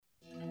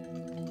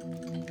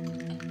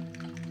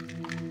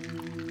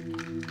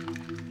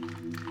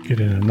Get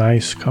in a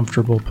nice,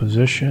 comfortable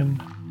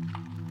position.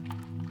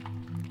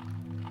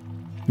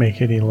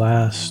 Make any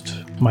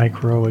last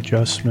micro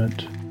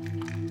adjustment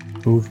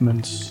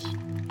movements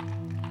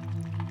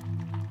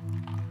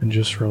and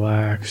just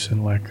relax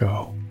and let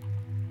go.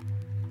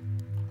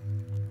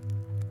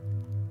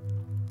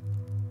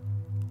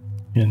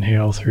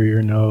 Inhale through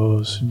your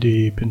nose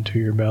deep into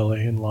your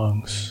belly and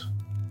lungs.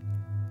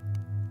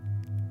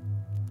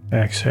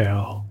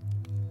 Exhale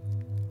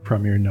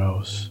from your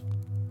nose.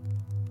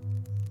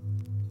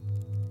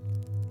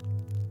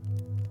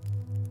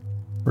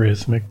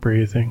 Rhythmic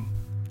breathing.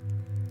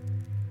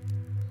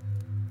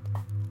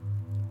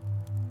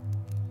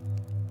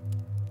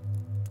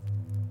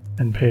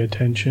 And pay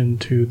attention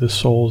to the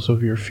soles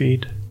of your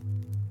feet.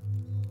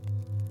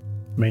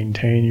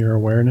 Maintain your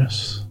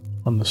awareness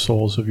on the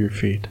soles of your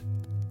feet.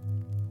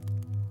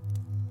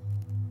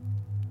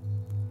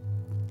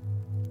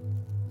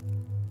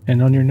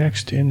 And on your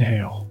next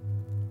inhale,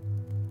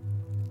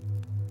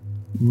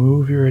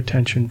 move your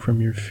attention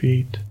from your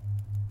feet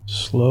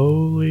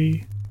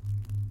slowly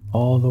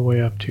all the way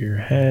up to your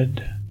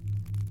head.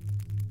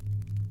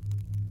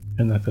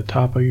 And at the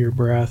top of your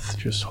breath,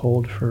 just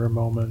hold for a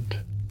moment.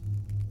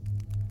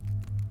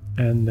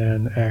 And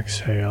then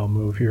exhale,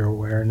 move your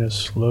awareness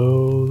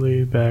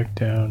slowly back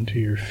down to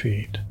your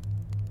feet.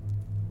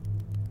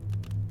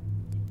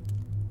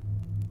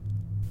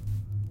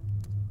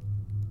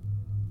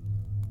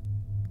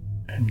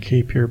 And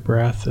keep your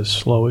breath as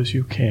slow as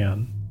you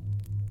can.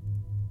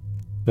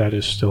 That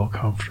is still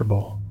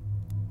comfortable.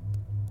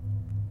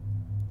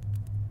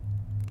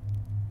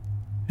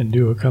 And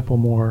do a couple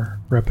more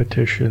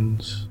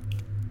repetitions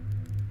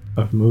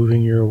of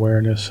moving your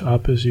awareness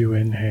up as you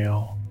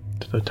inhale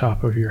to the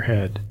top of your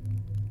head,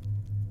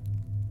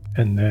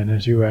 and then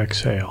as you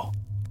exhale,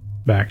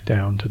 back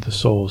down to the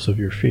soles of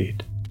your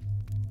feet.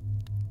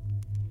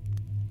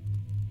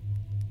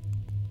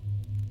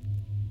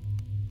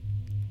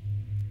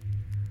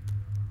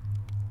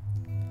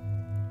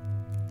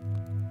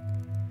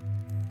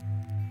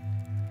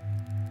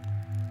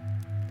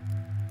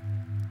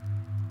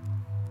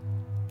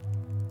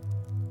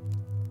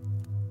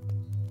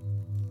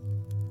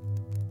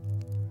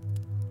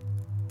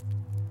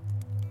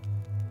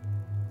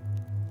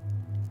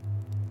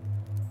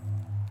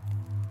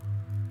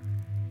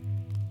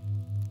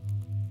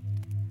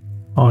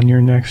 On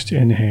your next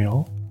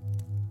inhale,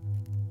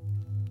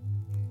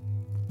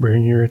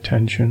 bring your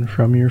attention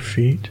from your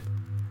feet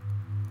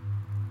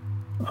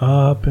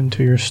up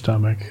into your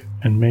stomach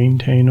and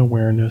maintain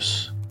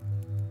awareness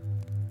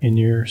in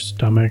your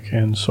stomach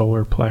and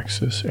solar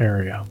plexus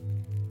area.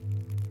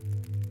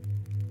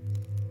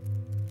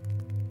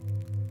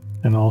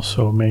 And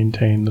also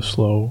maintain the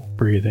slow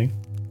breathing.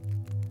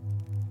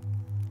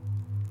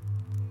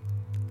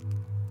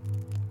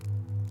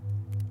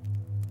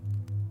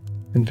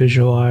 And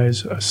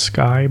visualize a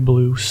sky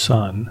blue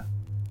sun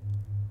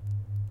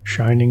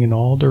shining in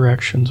all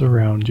directions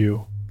around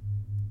you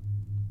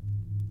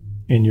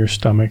in your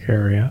stomach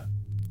area,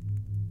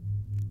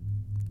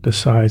 the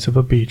size of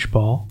a beach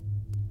ball,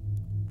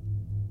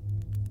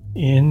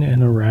 in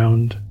and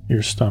around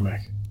your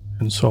stomach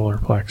and solar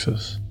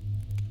plexus.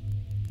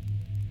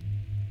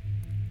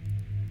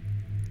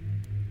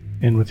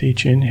 And with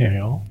each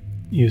inhale,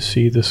 you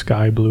see the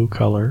sky blue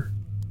color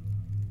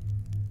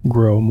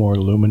grow more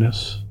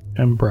luminous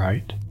and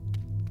bright.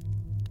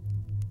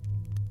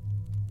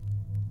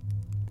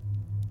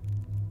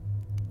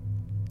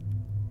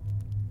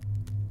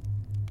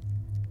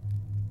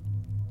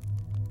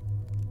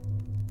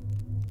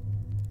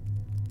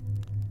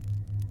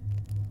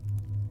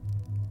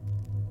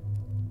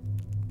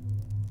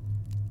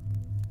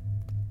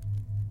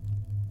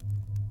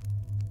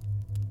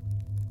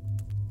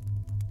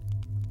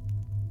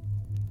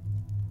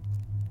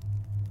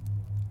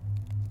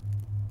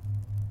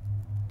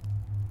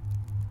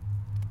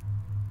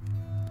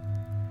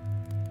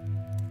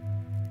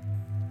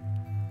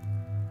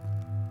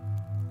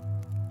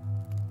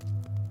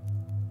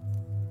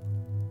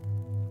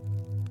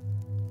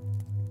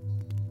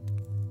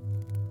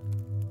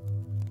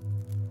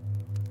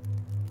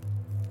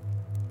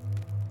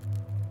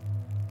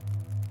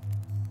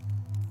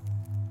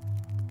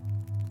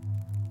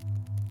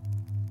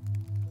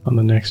 On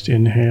the next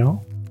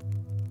inhale,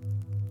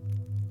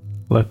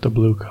 let the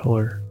blue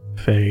color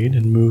fade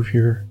and move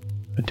your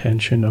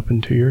attention up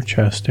into your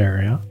chest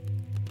area.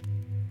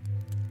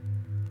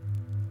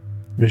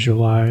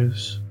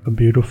 Visualize a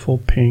beautiful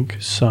pink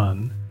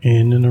sun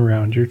in and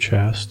around your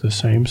chest, the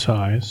same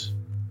size,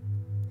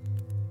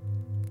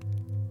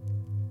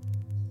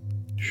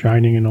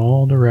 shining in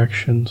all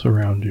directions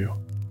around you.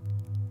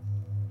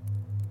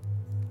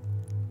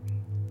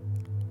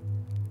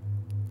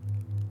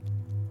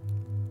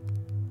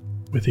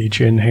 With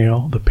each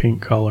inhale, the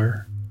pink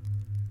color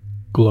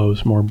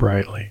glows more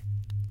brightly.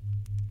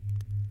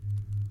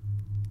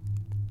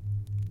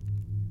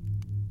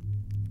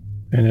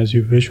 And as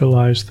you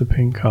visualize the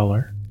pink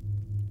color,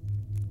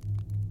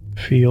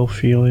 feel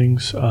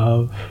feelings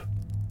of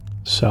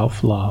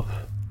self-love,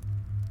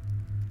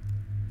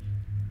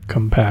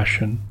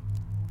 compassion,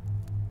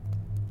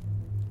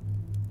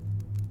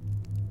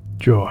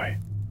 joy.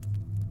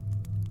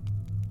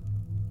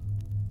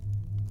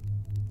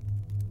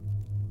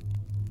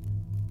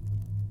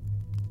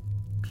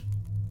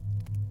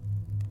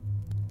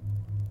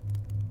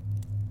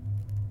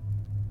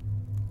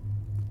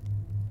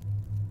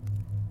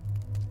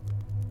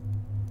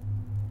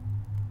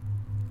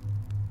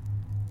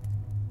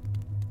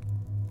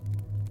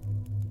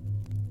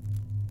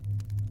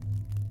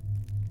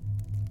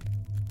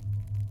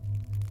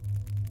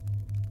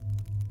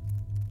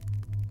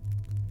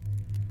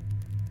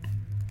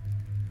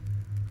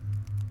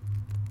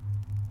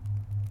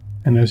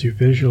 And as you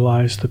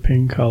visualize the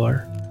pink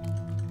color,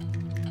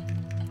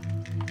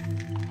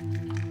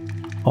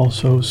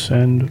 also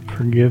send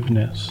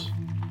forgiveness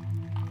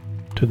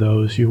to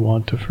those you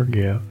want to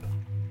forgive,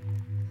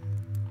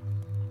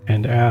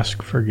 and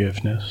ask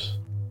forgiveness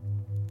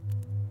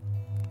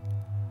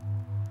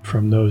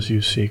from those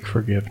you seek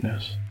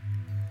forgiveness.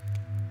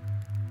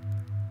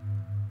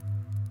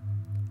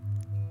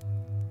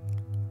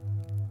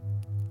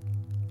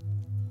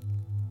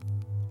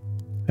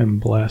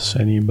 And bless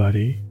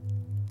anybody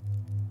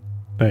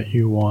that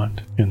you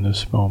want in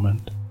this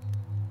moment.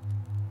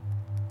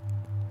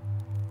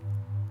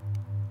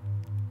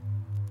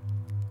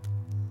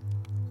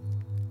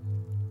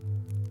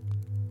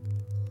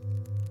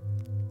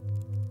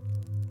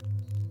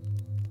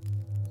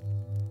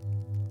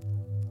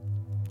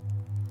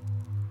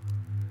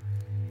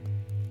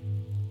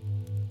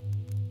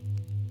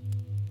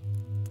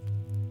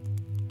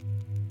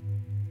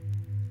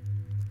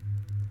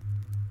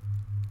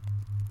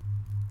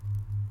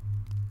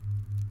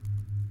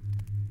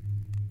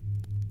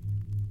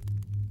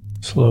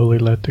 Slowly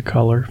let the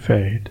color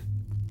fade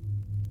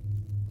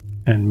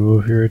and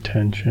move your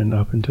attention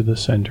up into the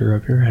center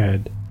of your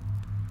head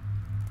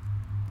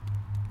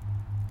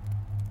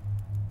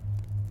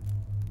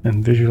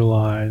and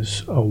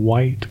visualize a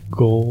white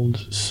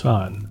gold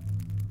sun,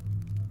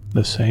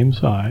 the same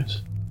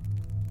size,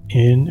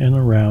 in and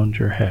around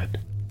your head,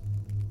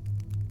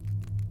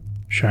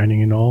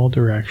 shining in all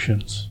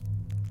directions.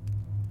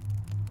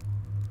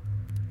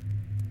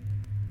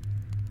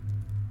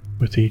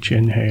 With each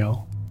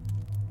inhale,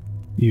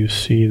 you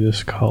see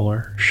this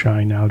color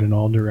shine out in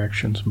all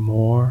directions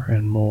more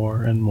and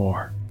more and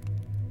more.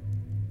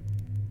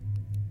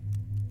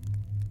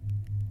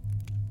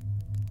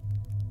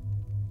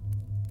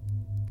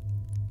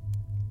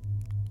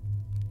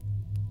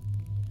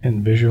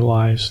 And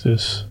visualize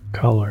this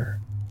color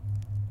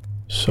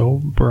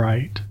so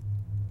bright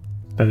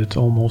that it's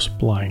almost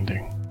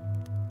blinding.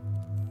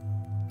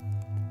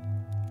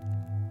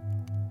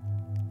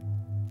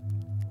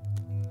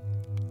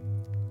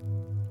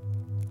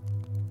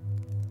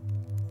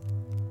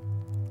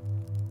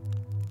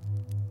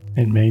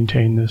 And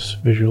maintain this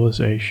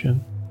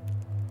visualization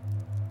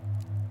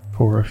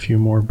for a few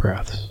more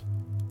breaths.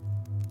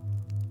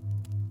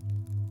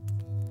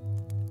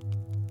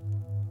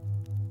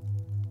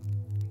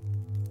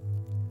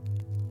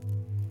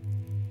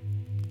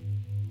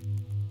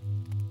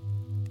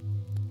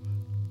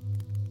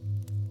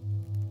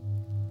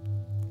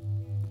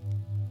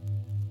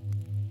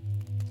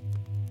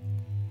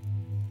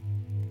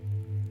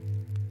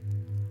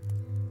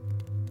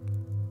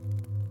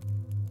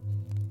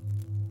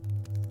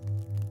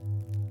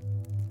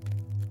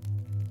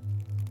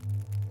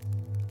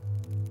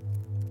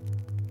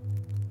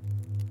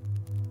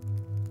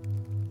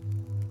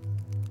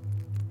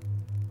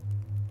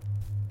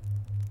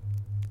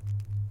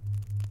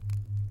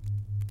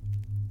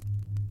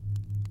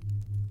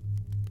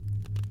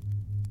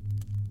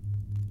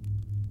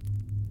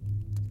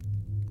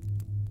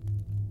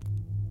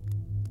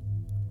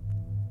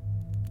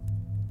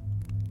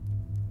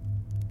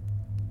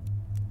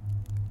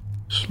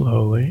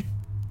 Slowly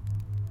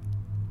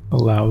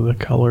allow the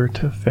color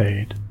to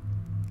fade,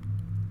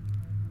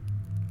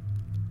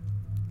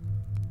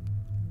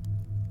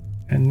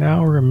 and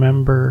now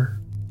remember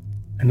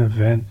an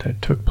event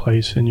that took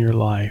place in your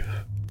life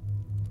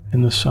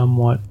in the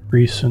somewhat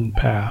recent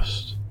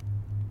past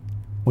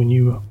when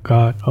you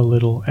got a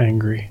little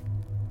angry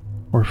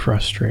or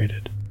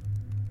frustrated.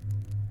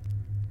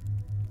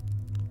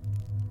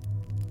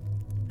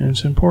 And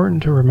it's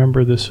important to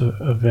remember this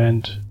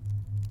event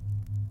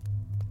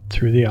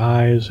through the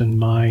eyes and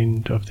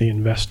mind of the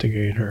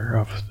investigator,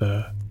 of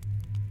the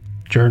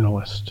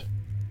journalist.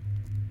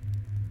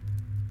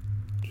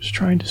 Just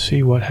trying to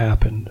see what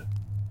happened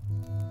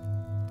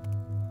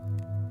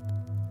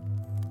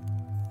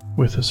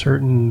with a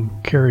certain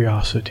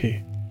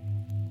curiosity.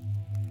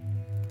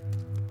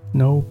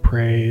 No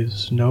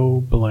praise,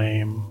 no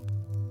blame.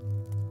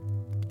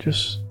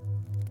 Just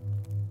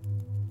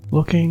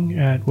looking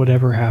at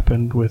whatever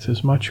happened with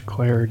as much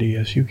clarity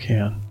as you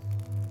can.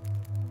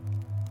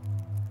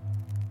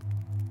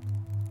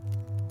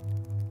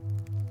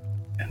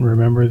 And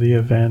remember the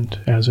event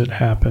as it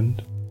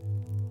happened.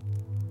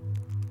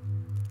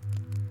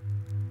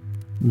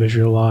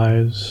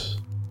 Visualize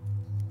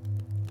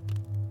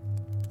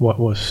what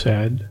was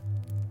said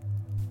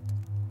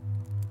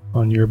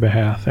on your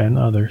behalf and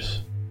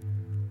others.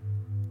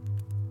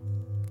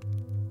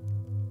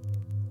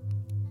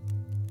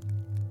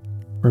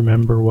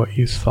 Remember what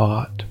you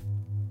thought.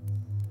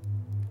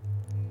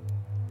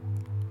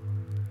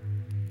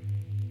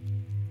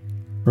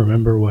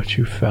 Remember what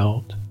you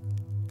felt.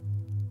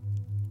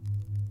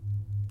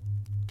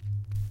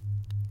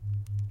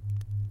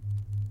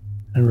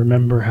 And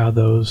remember how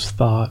those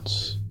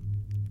thoughts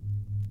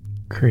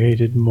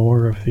created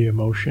more of the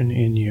emotion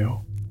in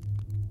you.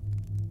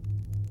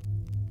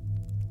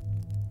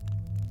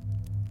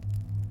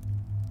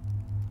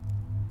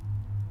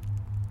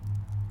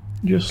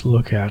 Just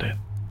look at it.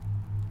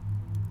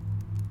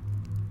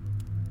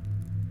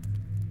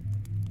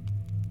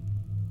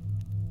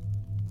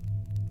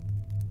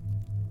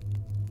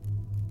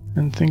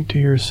 And think to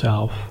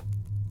yourself,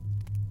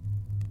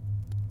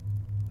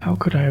 how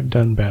could I have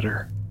done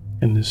better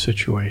in this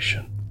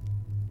situation?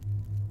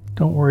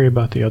 Don't worry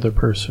about the other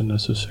person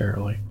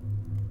necessarily,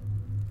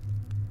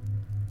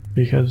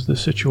 because the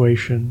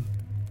situation,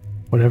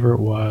 whatever it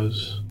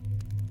was,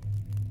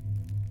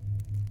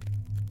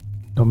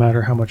 no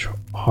matter how much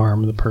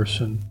harm the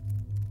person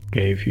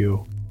gave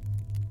you,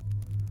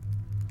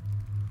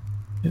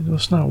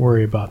 let's not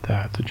worry about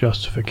that, the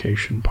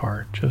justification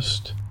part.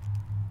 Just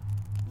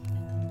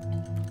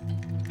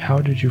how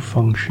did you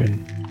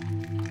function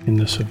in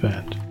this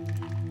event?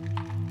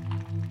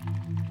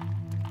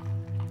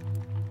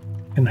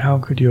 And how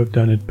could you have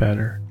done it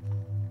better?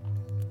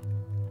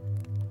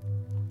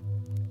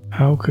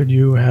 How could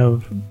you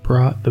have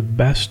brought the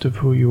best of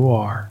who you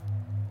are,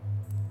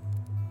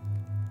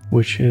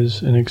 which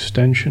is an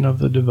extension of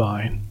the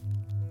divine,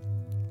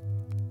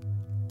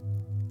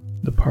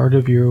 the part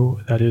of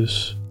you that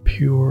is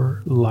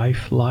pure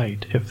life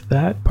light, if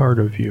that part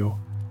of you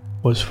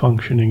was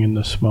functioning in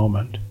this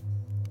moment,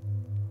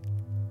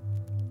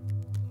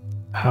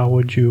 how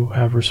would you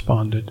have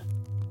responded?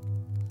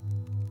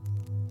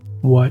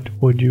 What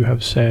would you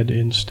have said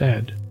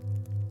instead?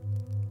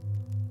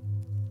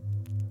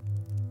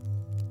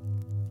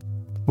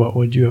 What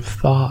would you have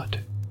thought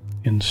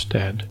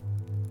instead?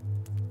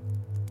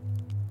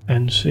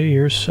 And see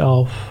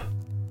yourself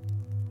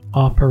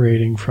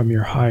operating from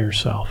your higher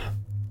self,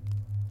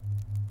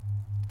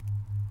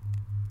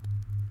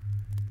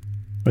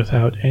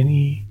 without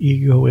any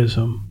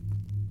egoism.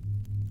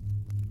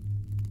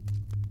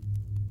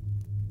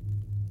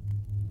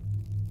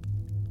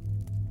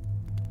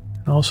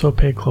 And also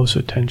pay close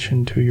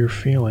attention to your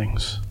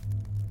feelings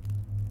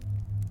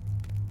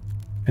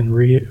and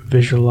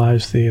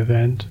visualize the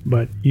event,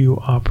 but you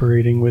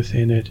operating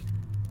within it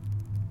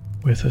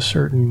with a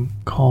certain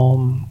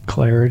calm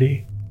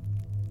clarity,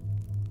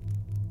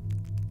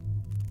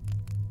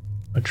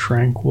 a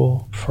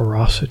tranquil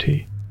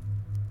ferocity,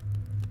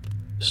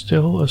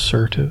 still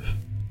assertive.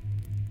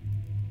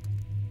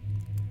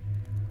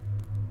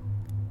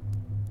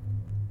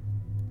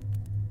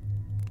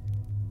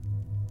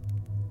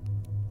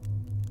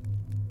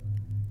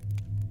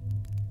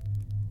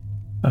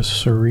 A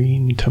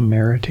serene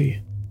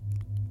temerity.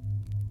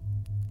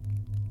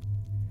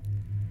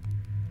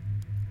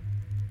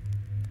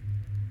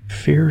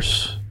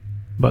 Fierce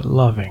but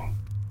loving.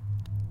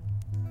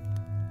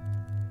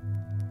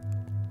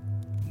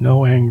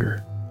 No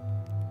anger.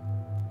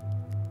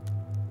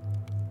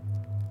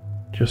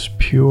 Just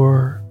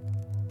pure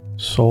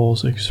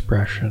soul's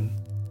expression.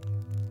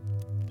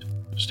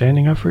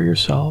 Standing up for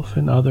yourself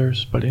and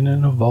others, but in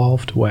an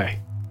evolved way.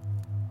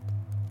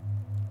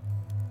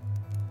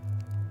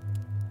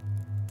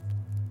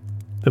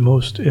 The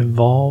most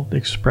evolved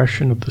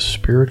expression of the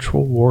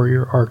spiritual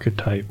warrior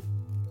archetype,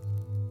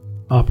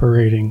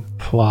 operating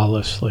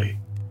flawlessly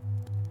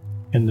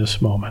in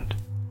this moment,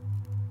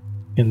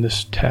 in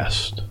this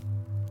test.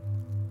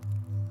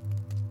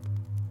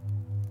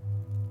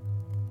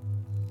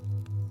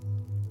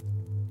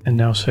 And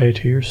now say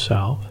to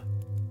yourself,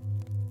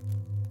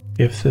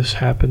 if this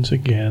happens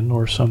again,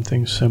 or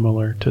something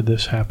similar to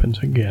this happens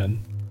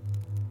again,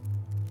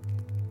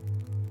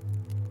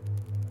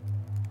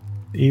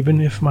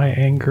 even if my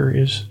anger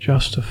is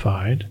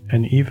justified,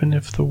 and even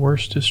if the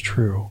worst is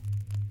true,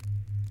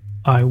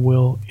 I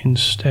will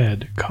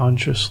instead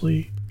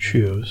consciously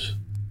choose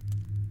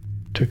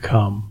to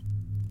come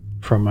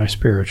from my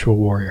spiritual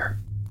warrior.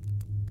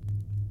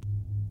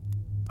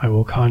 I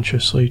will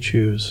consciously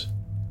choose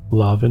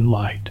love and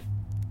light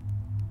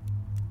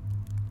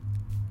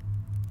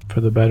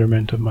for the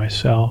betterment of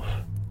myself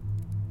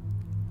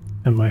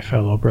and my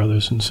fellow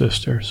brothers and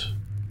sisters.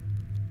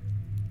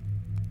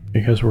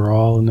 Because we're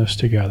all in this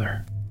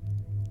together.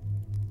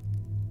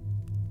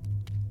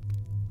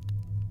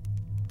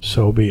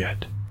 So be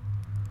it.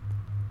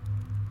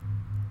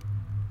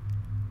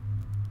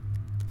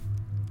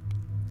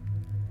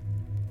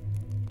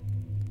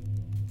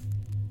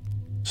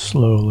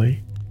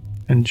 Slowly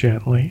and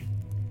gently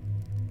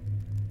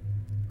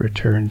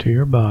return to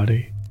your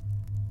body.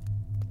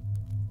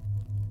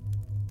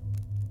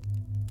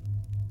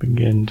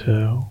 Begin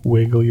to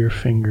wiggle your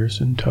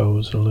fingers and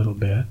toes a little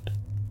bit.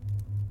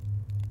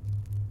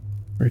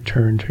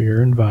 Return to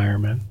your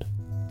environment,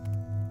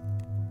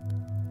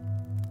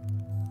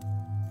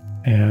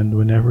 and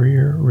whenever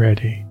you're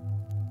ready,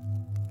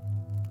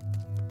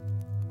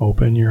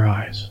 open your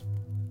eyes.